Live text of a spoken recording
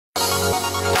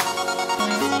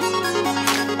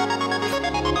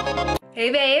Hey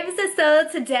babes, so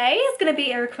today is going to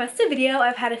be a requested video.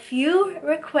 I've had a few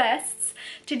requests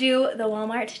to do the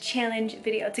Walmart challenge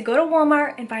video, to go to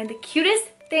Walmart and find the cutest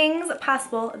things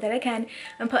possible that I can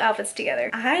and put outfits together.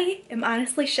 I am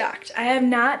honestly shocked. I have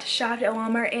not shopped at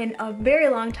Walmart in a very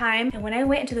long time, and when I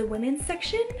went into the women's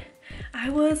section, I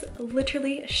was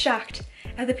literally shocked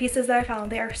at the pieces that I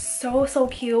found. They are so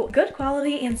cute, good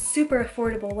quality, and super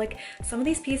affordable. Like, some of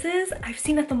these pieces I've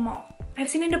seen at the mall. I've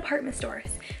seen in department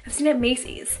stores. I've seen at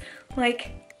Macy's.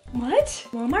 Like, what?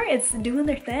 Walmart is doing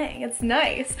their thing. It's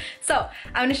nice. So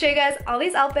I'm gonna show you guys all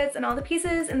these outfits and all the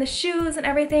pieces and the shoes and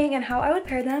everything and how I would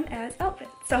pair them as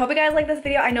outfits. So I hope you guys like this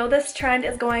video. I know this trend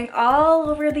is going all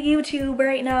over the YouTube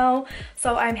right now,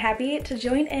 so I'm happy to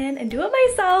join in and do it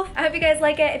myself. I hope you guys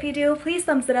like it. If you do, please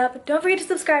thumbs it up. Don't forget to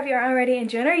subscribe if you aren't already and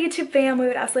join our YouTube fam. We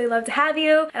would absolutely love to have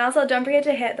you. And also don't forget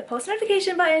to hit the post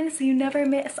notification button so you never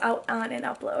miss out on an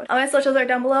upload. All my socials are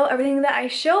down below. Everything that I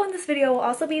show in this video will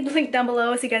also be linked down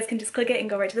below, so you guys can just click it and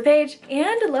go right to the page.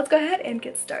 And let's go ahead and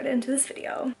get started into this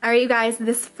video. All right, you guys,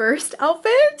 this first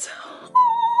outfit,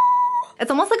 it's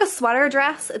almost like a sweater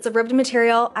dress. It's a ribbed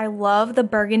material. I love the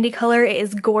burgundy color. It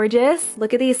is gorgeous.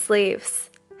 Look at these sleeves.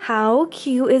 How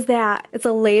cute is that? It's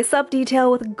a lace-up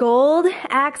detail with gold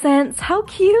accents. How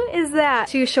cute is that?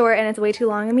 Too short and it's way too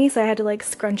long on me, so I had to like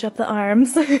scrunch up the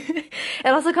arms. It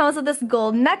also comes with this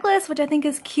gold necklace, which I think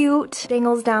is cute.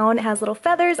 Dangles down, it has little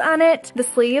feathers on it. The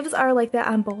sleeves are like that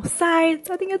on both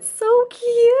sides. I think it's so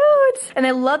cute. And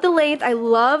I love the length, I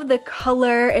love the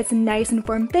color. It's nice and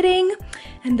form-fitting.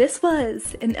 And this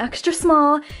was an extra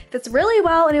small, fits really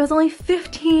well, and it was only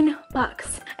 15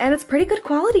 bucks. And it's pretty good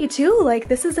quality too. Like,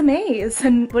 this is amazing,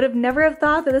 and would have never have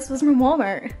thought that this was from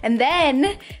Walmart. And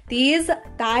then these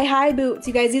thigh-high boots.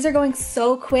 You guys, these are going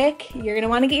so quick. You're gonna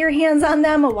wanna get your hands on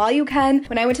them while you can.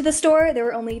 When I went to the store, there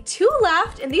were only 2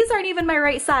 left, and these aren't even my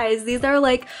right size. These are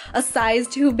like a size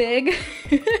too big,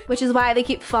 which is why they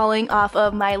keep falling off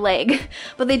of my leg.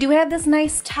 But they do have this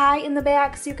nice tie in the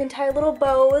back, so you can tie little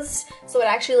bows, so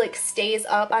it actually like stays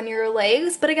up on your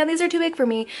legs. But again, these are too big for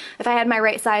me. If I had my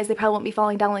right size, they probably won't be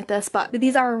falling down like this, but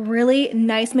these are really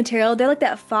nice material. They're like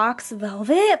that fox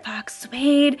velvet, fox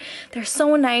suede. They're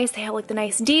so nice. They have like the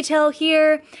nice detail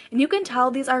here, and you can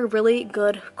tell these are really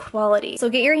good quality. So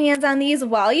get your hands on these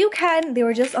while you can. They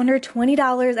were just under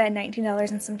 $20 at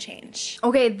 $19 and some change.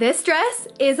 Okay, this dress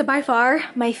is by far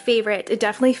my favorite. It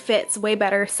definitely fits way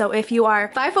better. So if you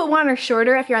are 5'1" or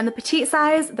shorter, if you're on the petite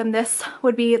size, then this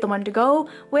would be the one to go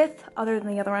with, other than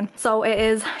the other one. So it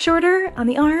is shorter on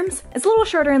the arms. It's a little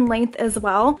shorter in length as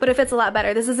well, but it fits a lot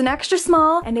better. This is an extra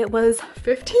small, and it was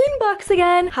 15 bucks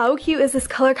again. How cute is this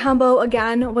color combo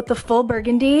again with the full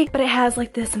burgundy, but it has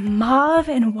like this mauve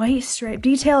and white stripe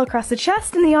detail across the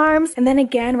chest and the arms, and then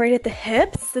again right at the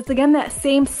hips. It's again that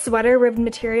same sweater ribbed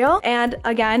material, and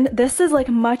again, this is like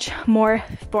much more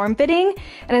form-fitting,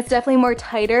 and it's definitely more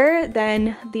tighter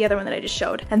than the other one that I just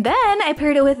showed. And then I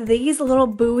paired it with these little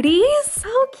booties.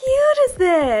 How cute is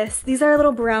this? These are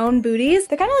little brown booties.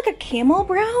 They're kind of like a camel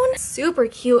brown. Super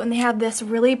cute, and they have this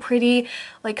really pretty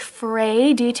like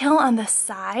fray detail on the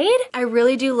side. I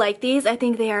really do like these. I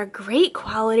think they are great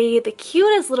quality. The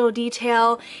cutest little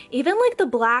detail. Even like the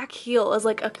black heel is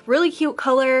like a really cute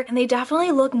color, and they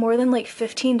definitely look more than like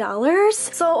 $15.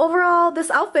 So overall,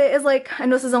 this outfit is like, I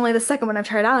know this is only the second one I've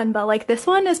tried on, but like this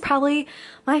one is probably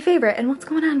my favorite. And what's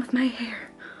going on with my hair?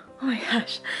 Oh my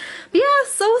gosh. But yeah,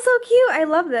 so cute. I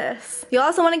love this. You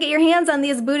also want to get your hands on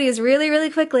these booties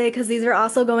really quickly, because these are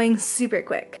also going super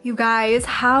quick. You guys,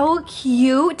 how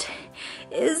cute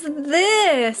is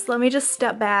this? Let me just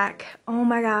step back. Oh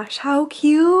my gosh, how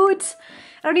cute.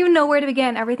 I don't even know where to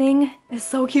begin. Everything is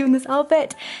so cute in this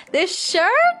outfit. This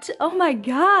shirt, oh my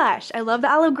gosh. I love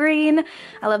the olive green.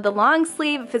 I love the long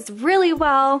sleeve. It fits really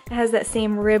well. It has that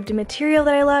same ribbed material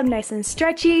that I love, nice and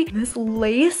stretchy. This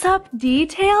lace-up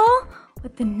detail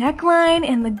with the neckline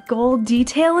and the gold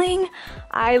detailing.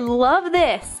 I love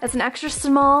this. It's an extra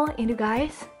small, and you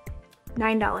guys,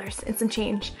 $9 and some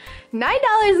change. $9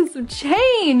 and some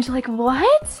change, like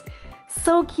what?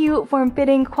 So cute,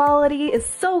 form-fitting, quality is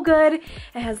so good.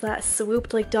 It has that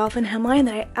swooped like dolphin hemline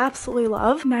that I absolutely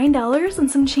love. $9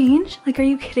 and some change. Like, are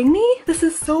you kidding me? This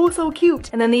is so cute.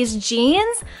 And then these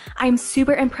jeans, I'm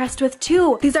super impressed with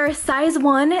too. These are a size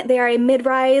 1. They are a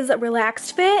mid-rise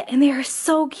relaxed fit, and they are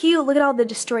so cute. Look at all the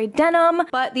destroyed denim.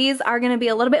 But these are gonna be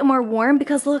a little bit more warm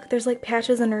because look, there's like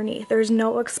patches underneath. There's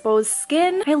no exposed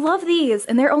skin. I love these,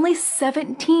 and they're only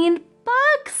 17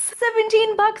 bucks.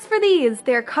 17 bucks for these.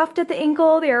 They're cuffed at the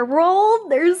ankle. They are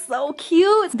rolled. They're so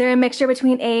cute. They're a mixture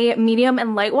between a medium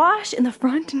and light wash in the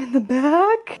front and in the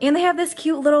back. And they have this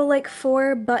cute little like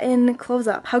 4-button close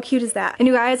up. How cute is that? And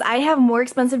you guys, I have more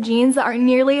expensive jeans that aren't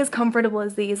nearly as comfortable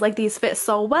as these. Like these fit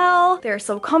so well. They're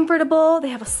so comfortable. They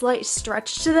have a slight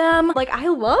stretch to them. Like I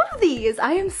love these.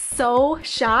 I am so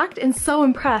shocked and so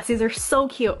impressed. These are so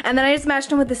cute. And then I just matched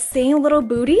them with the same little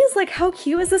booties. Like how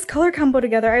cute is this color combo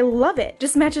together? I love it.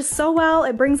 Just matches so well.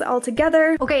 It brings it all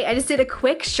together. Okay, I just did a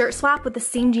quick shirt swap with the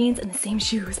same jeans and the same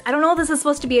shoes. I don't know if this is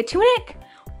supposed to be a tunic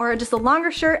or just a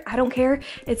longer shirt. I don't care.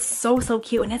 It's so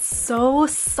cute and it's so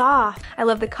soft. I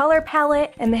love the color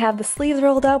palette, and they have the sleeves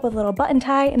rolled up with a little button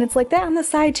tie, and it's like that on the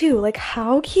side too. Like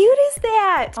how cute is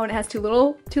that? Oh, and it has two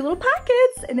little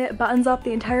pockets, and it buttons up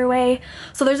the entire way.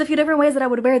 So there's a few different ways that I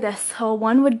would wear this. So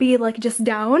one would be like just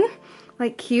down,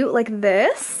 like cute like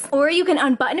this, or you can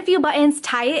unbutton a few buttons,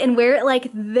 tie it, and wear it like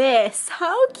this.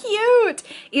 How cute!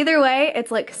 Either way,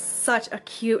 it's like such a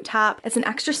cute top. It's an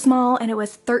extra small, and it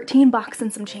was 13 bucks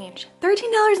and some change.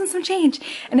 $13 and some change.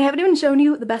 And I haven't even shown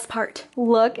you the best part.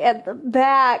 Look at the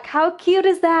back. How cute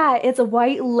is that? It's a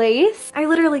white lace. I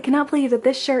literally cannot believe that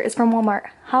this shirt is from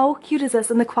Walmart. How cute is this?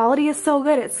 And the quality is so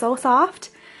good. It's so soft.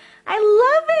 I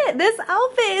love it. This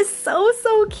outfit is so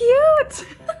cute.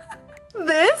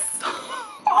 This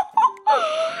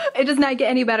it does not get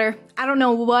any better. I don't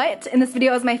know what in this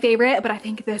video is my favorite, but I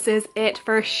think this is it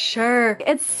for sure.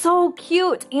 It's so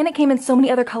cute, and it came in so many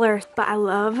other colors, but I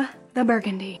love the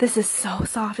burgundy. This is so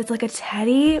soft. It's like a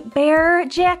teddy bear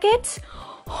jacket.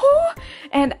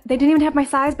 And they didn't even have my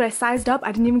size, but I sized up.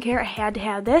 I didn't even care. I had to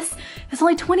have this. It's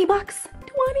only 20 bucks.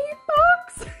 20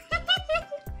 bucks.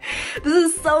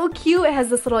 This is so cute. It has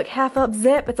this little like half up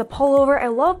zip. It's a pullover. I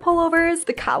love pullovers.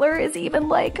 The collar is even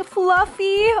like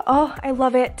fluffy. Oh, I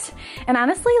love it. And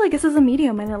honestly, like this is a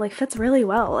medium and it like fits really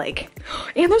well. Like,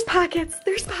 and there's pockets.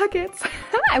 There's pockets.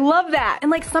 I love that.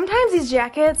 And like sometimes these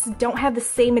jackets don't have the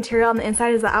same material on the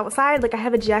inside as the outside. Like I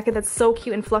have a jacket that's so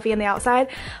cute and fluffy on the outside,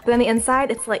 but on the inside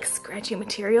it's like scratchy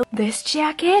material. This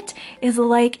jacket is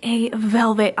like a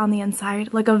velvet on the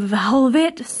inside. Like a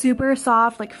velvet, super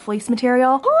soft, like fleece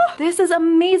material. Oh, this is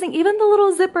amazing. Even the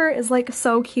little zipper is like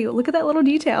so cute. Look at that little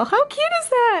detail. How cute is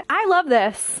that? I love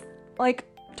this. Like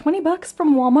 20 bucks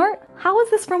from Walmart? How is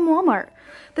this from Walmart?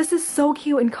 This is so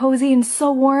cute and cozy and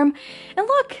so warm. And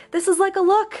look, this is like a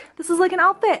look. This is like an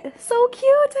outfit. So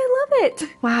cute. I love it.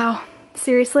 Wow.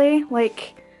 Seriously,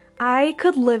 like I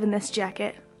could live in this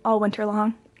jacket all winter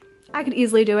long. I could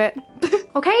easily do it.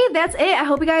 Okay, that's it. I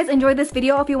hope you guys enjoyed this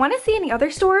video. If you want to see any other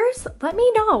stores, let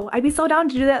me know. I'd be so down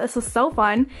to do that. This was so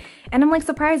fun. And I'm like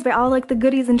surprised by all like the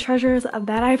goodies and treasures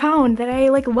that I found that I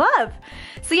like love.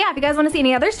 So yeah, if you guys want to see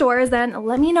any other stores, then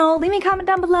let me know. Leave me a comment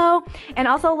down below. And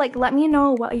also like let me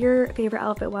know what your favorite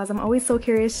outfit was. I'm always so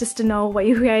curious just to know what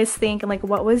you guys think and like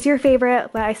what was your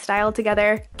favorite that I styled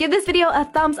together. Give this video a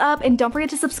thumbs up and don't forget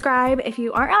to subscribe if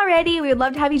you aren't already. We would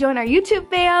love to have you join our YouTube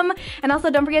fam. And also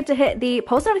don't forget to hit the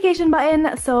post notification button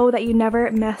so that you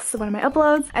never miss one of my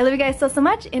uploads. I love you guys so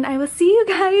much, and I will see you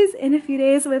guys in a few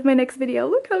days with my next video.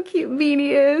 Look how cute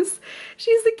Beanie is.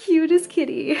 She's the cutest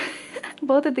kitty.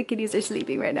 Both of the kitties are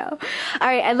sleeping right now.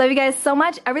 Alright, I love you guys so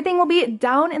much. Everything will be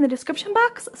down in the description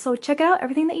box, so check it out.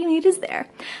 Everything that you need is there.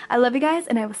 I love you guys,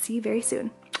 and I will see you very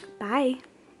soon. Bye.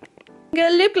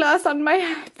 Got lip gloss on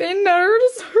my fingers.